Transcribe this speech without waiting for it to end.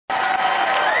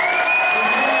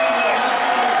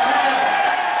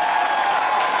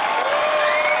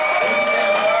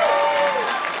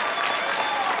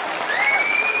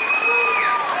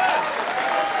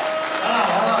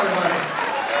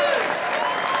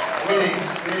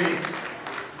Greetings.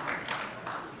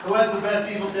 Who has the best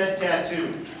Evil Dead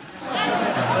tattoo?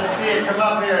 Let's see it. Come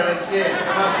up here. Let's see it.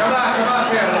 Come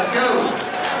up here. Let's go.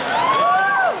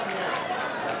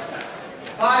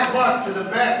 $5 to the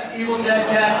best Evil Dead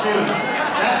tattoo.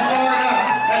 That's far enough.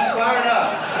 That's far enough.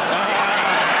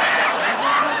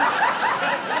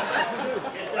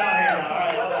 Get down here now. All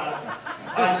right, hold on.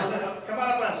 All right, so come on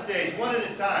up on stage, one at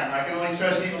a time. I can only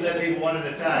trust Evil Dead people one at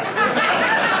a time. All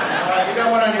right, you got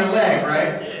one on your leg,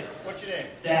 right? Yeah. What's your name?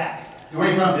 Dak. Where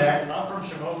are you from, Dak? I'm from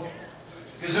Shamokin.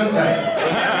 Gesundheit.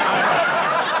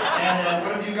 And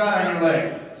what have you got on your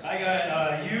leg? I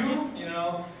got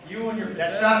you and your...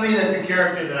 That's not me, that's a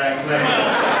character that I play.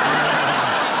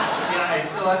 See,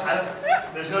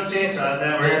 there's no chainsaws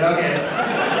then, we're here, okay.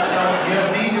 So, you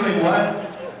have me doing what?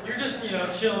 You're just,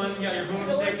 chilling, you got your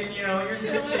boomstick and, you're just a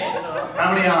good chainsaw.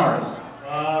 How many hours?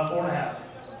 4.5.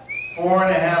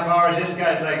 4.5 hours, this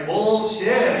guy's like,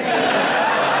 bullshit.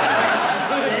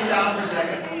 Stay down for a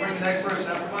second, we'll bring the next person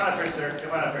up. Come on up here, sir,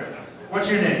 come on up here. What's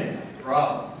your name?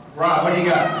 Rob. Rob, what do you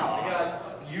got? I got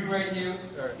you right here.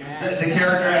 The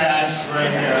character Ash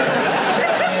right here.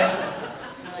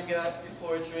 And I got your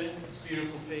portrait. It's a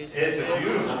beautiful face. It's a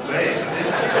beautiful face.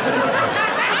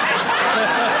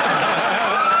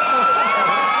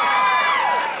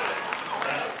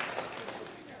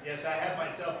 Yes, I have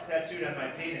myself tattooed on my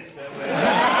penis. That way.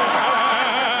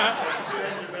 Two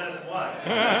heads are better than one.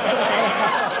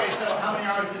 Okay, so how many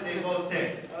hours did they both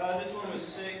take? This one was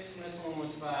 6 and this one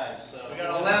was 5. So We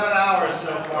got 11 hours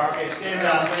so far. Okay, stand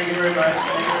down. Thank you very much.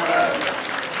 Thank you very much.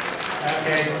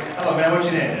 Okay. Hello, man. What's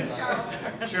your name?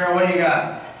 Cheryl, what do you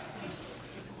got?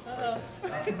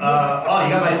 Oh, you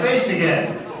got my face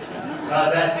again.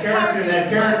 That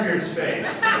character's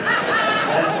face.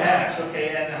 That's Ash.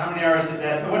 Okay, and how many hours did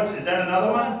that? Is that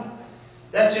another one?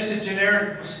 That's just a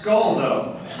generic skull,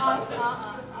 though.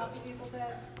 Off Evil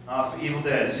Dead. Off Evil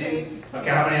Dead. See? Okay,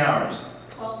 how many hours?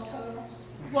 12 total.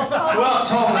 12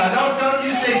 total. Now, don't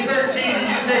you say 13 and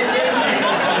you say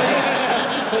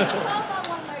 15.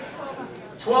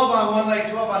 12 on one leg,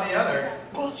 12 on the other.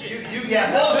 Bullshit. You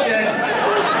get bullshit.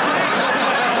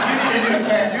 You need a new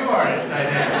tattoo artist, I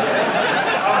think.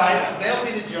 All right, they'll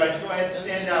be the judge. Go ahead and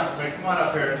stand down for a minute. Come on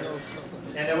up here.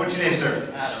 And then what's your name, sir?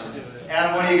 Adam.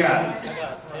 Adam, what do you got? I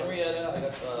got Henrietta, I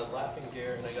got Laughing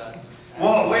Deer, and I got...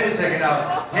 Whoa, wait a second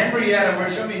now. Henrietta,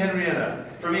 show me Henrietta.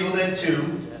 From Evil Dead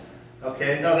 2.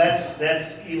 Okay, no, that's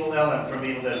Evil Ellen from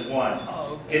Evil Dead 1.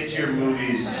 Oh, okay. Get your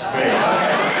movies straight. Okay.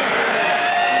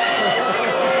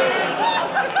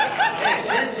 Hey, it's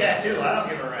his tattoo. I don't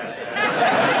give a rat's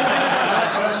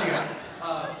ass. What else you got?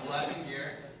 Laughing Deer.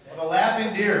 The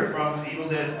Laughing Deer from Evil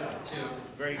Dead 2.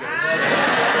 Very good. What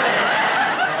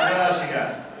else you got?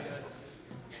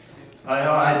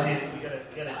 I see. You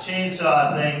got a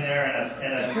chainsaw thing there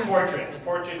and a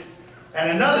portrait, and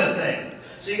another thing.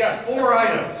 So you got 4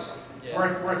 items. Yeah.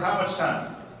 Worth how much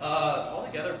time?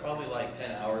 Altogether probably like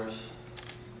 10 hours.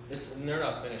 And they're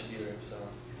not finished either, so.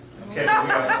 Okay, we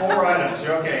got 4 items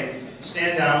here. Okay,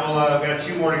 stand down. We'll got a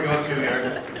few more to go through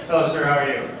here. Hello, sir. How are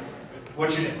you?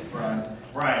 What's your name? Brian.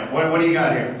 Brian. What do you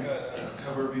got here? I got a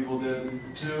cover of Evil Dead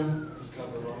 2,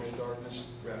 cover of Army of Darkness,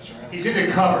 wraps around. He's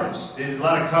into covers. There's a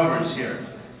lot of covers here.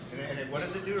 And what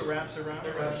does it do? It wraps around?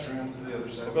 It wraps around to the other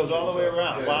side. It goes all the way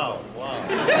around. Yeah. Wow.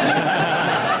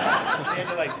 And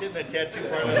to like sit in the tattoo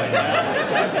parlor like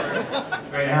that.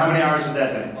 Great. How many hours did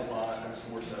that take? A lot. That's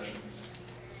 4 sessions.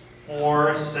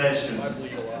 4 sessions. I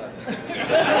bleed a lot. Okay,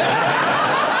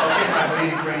 my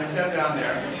bleeding friend, step down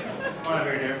there. Come on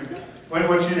over here.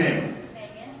 What's your name?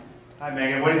 Megan. Hi,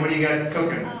 Megan. What do you got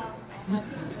cooking?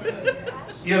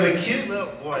 You have a cute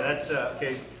little boy. That's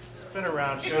okay. Spin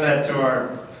around. Show that to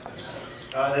our.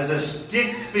 There's a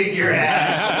stick figure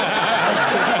Ash.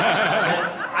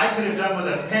 I could have done with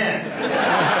a pen. In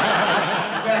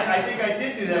fact, I think I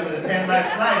did do that with a pen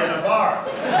last night at a bar.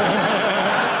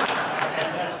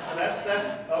 And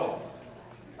that's oh.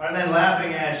 And then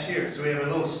Laughing Ash here. So we have a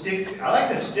little stick. I like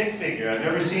the stick figure. I've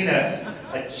never seen a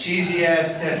cheesy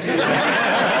ass tattoo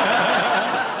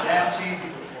that cheesy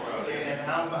before. Okay, and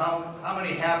how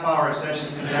many half-hour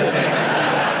sessions did that take?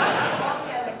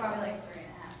 Altogether, probably like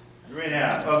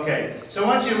 3.5. 3.5. Okay. So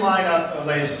once you line up,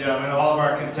 ladies and gentlemen, all of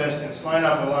our contestants line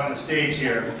up along the stage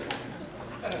here,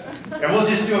 and we'll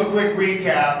just do a quick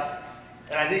recap.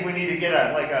 And I think we need to get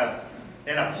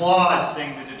an applause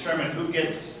thing to determine who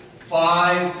gets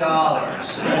 $5.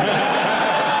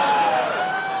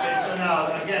 Okay, so now,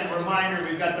 again, reminder,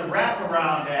 we've got the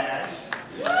wraparound Ash.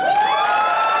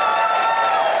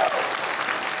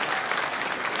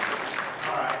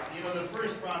 All right, the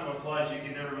first round of applause you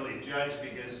can never really judge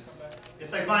because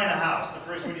it's like buying a house. The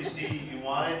first one you see see you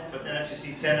want it, but then after you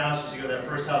see 10 houses, you go, that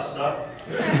first house sucked.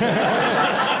 All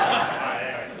right,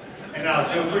 anyway. And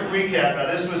now, do a quick recap. Now,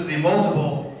 this was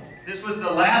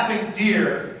the laughing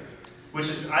deer, which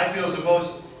is, I feel is the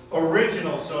most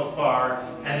original so far,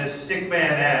 and the stickman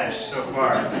ash so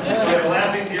far. So we have a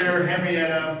laughing deer,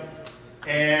 Henrietta,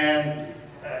 and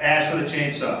Ash with a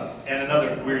chainsaw, and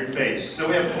another weird face. So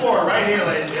we have 4 right here,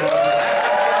 ladies and gentlemen.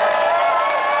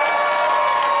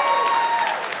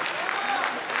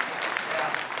 Yeah,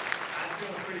 I'm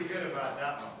feeling pretty good about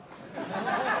that one.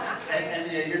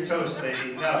 And yeah, you're toast,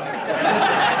 lady. No.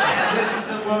 And this is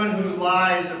the woman who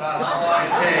lies about how long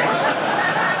it takes.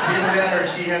 Either that or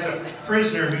she has a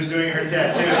prisoner who's doing her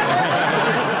tattoo.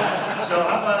 So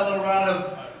how about a little round of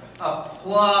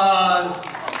applause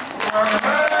for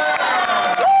her?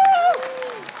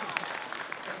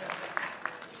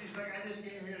 She's like, I just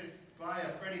came here to buy a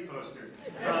Freddy poster.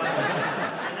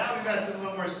 And now we've got some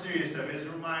little more serious stuff. As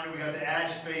a reminder, we got the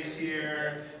Ash face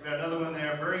here. We got another one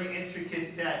there. Very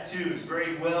intricate tattoos.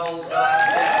 Very well done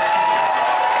tattoos.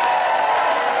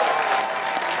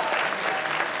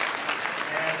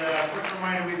 Quick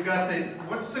reminder, we've got the,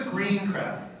 what's the green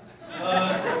crap?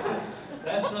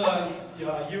 That's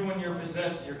you when you're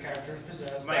possessed, your character's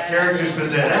possessed. My character's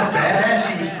possessed. That's badass,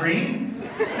 he was green?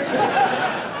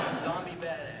 Zombie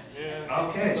badass. Yeah.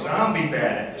 Okay, zombie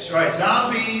badass. Right,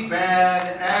 zombie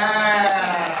badass.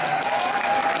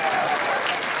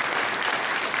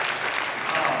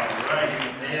 All right, you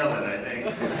nailed it, I think.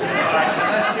 All right,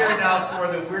 let's hear it now for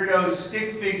the weirdo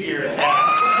stick figure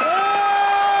attack.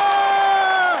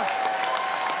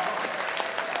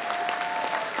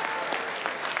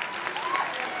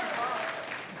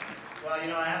 You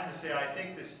know, I have to say, I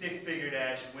think the stick figure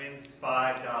dash wins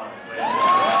 $5.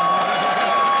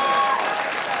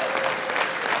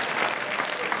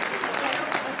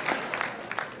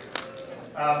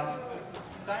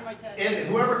 Sign my tattoo. If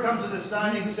whoever comes to the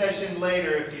signing session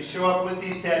later, if you show up with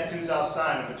these tattoos, I'll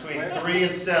sign them between 3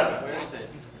 and 7. Where is it?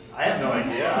 I have no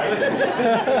idea.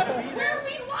 Where are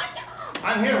we lined up?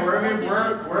 I'm here,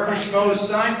 wherever schmoes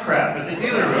sign crap at the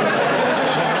dealer room.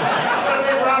 I'm going to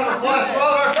give a round of applause for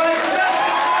all of our friends.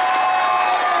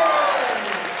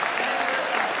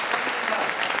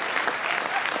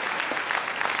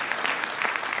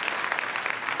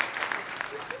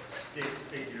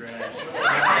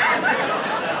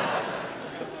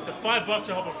 The $5 will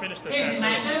help her finish this. This is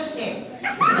my boomstick.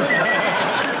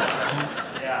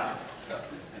 Yeah.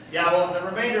 Yeah, well, the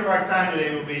remainder of our time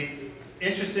today will be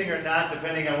interesting or not,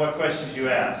 depending on what questions you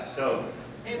ask. So,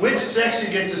 which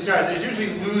section gets to start? There's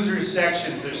usually loser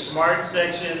sections, there's smart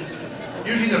sections.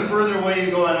 Usually the further away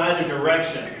you go in either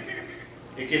direction,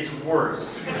 it gets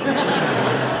worse.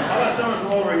 How about someone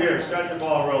from over here, start the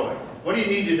ball rolling? What do you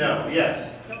need to know?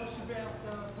 Yes? Tell us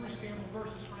about Bruce Campbell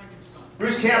versus Frankenstein.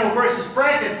 Bruce Campbell versus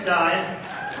Frankenstein.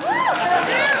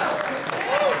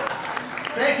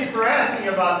 Thank you for asking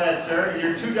about that, sir.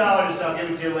 Your $2, I'll give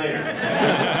it to you later.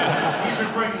 He's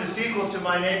referring to the sequel to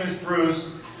My Name is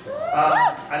Bruce.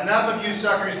 Enough of you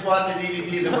suckers bought the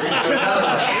DVD that we're going to do another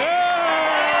one.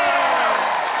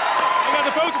 I got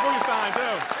the poster for you signed,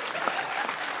 too.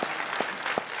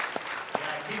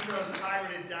 Yeah, keep those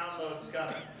pirated downloads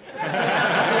coming.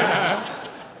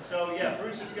 So, yeah,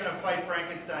 Bruce is going to fight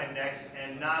Frankenstein next,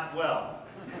 and not well.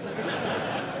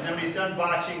 And then when he's done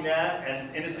botching that,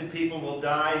 and innocent people will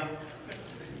die,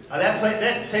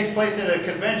 that takes place at a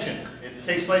convention. It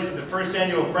takes place at the first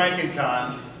annual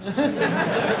FrankenCon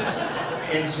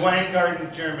in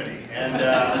Zwangarten, Germany. And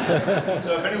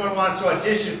so if anyone wants to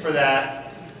audition for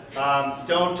that,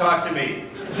 don't talk to me.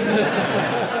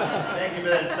 Thank you for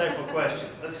that insightful question.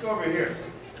 Let's go over here.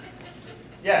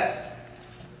 Yes?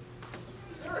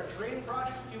 Is there a dream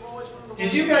project you've always wanted to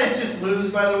Did you guys just lose,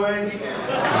 by the way?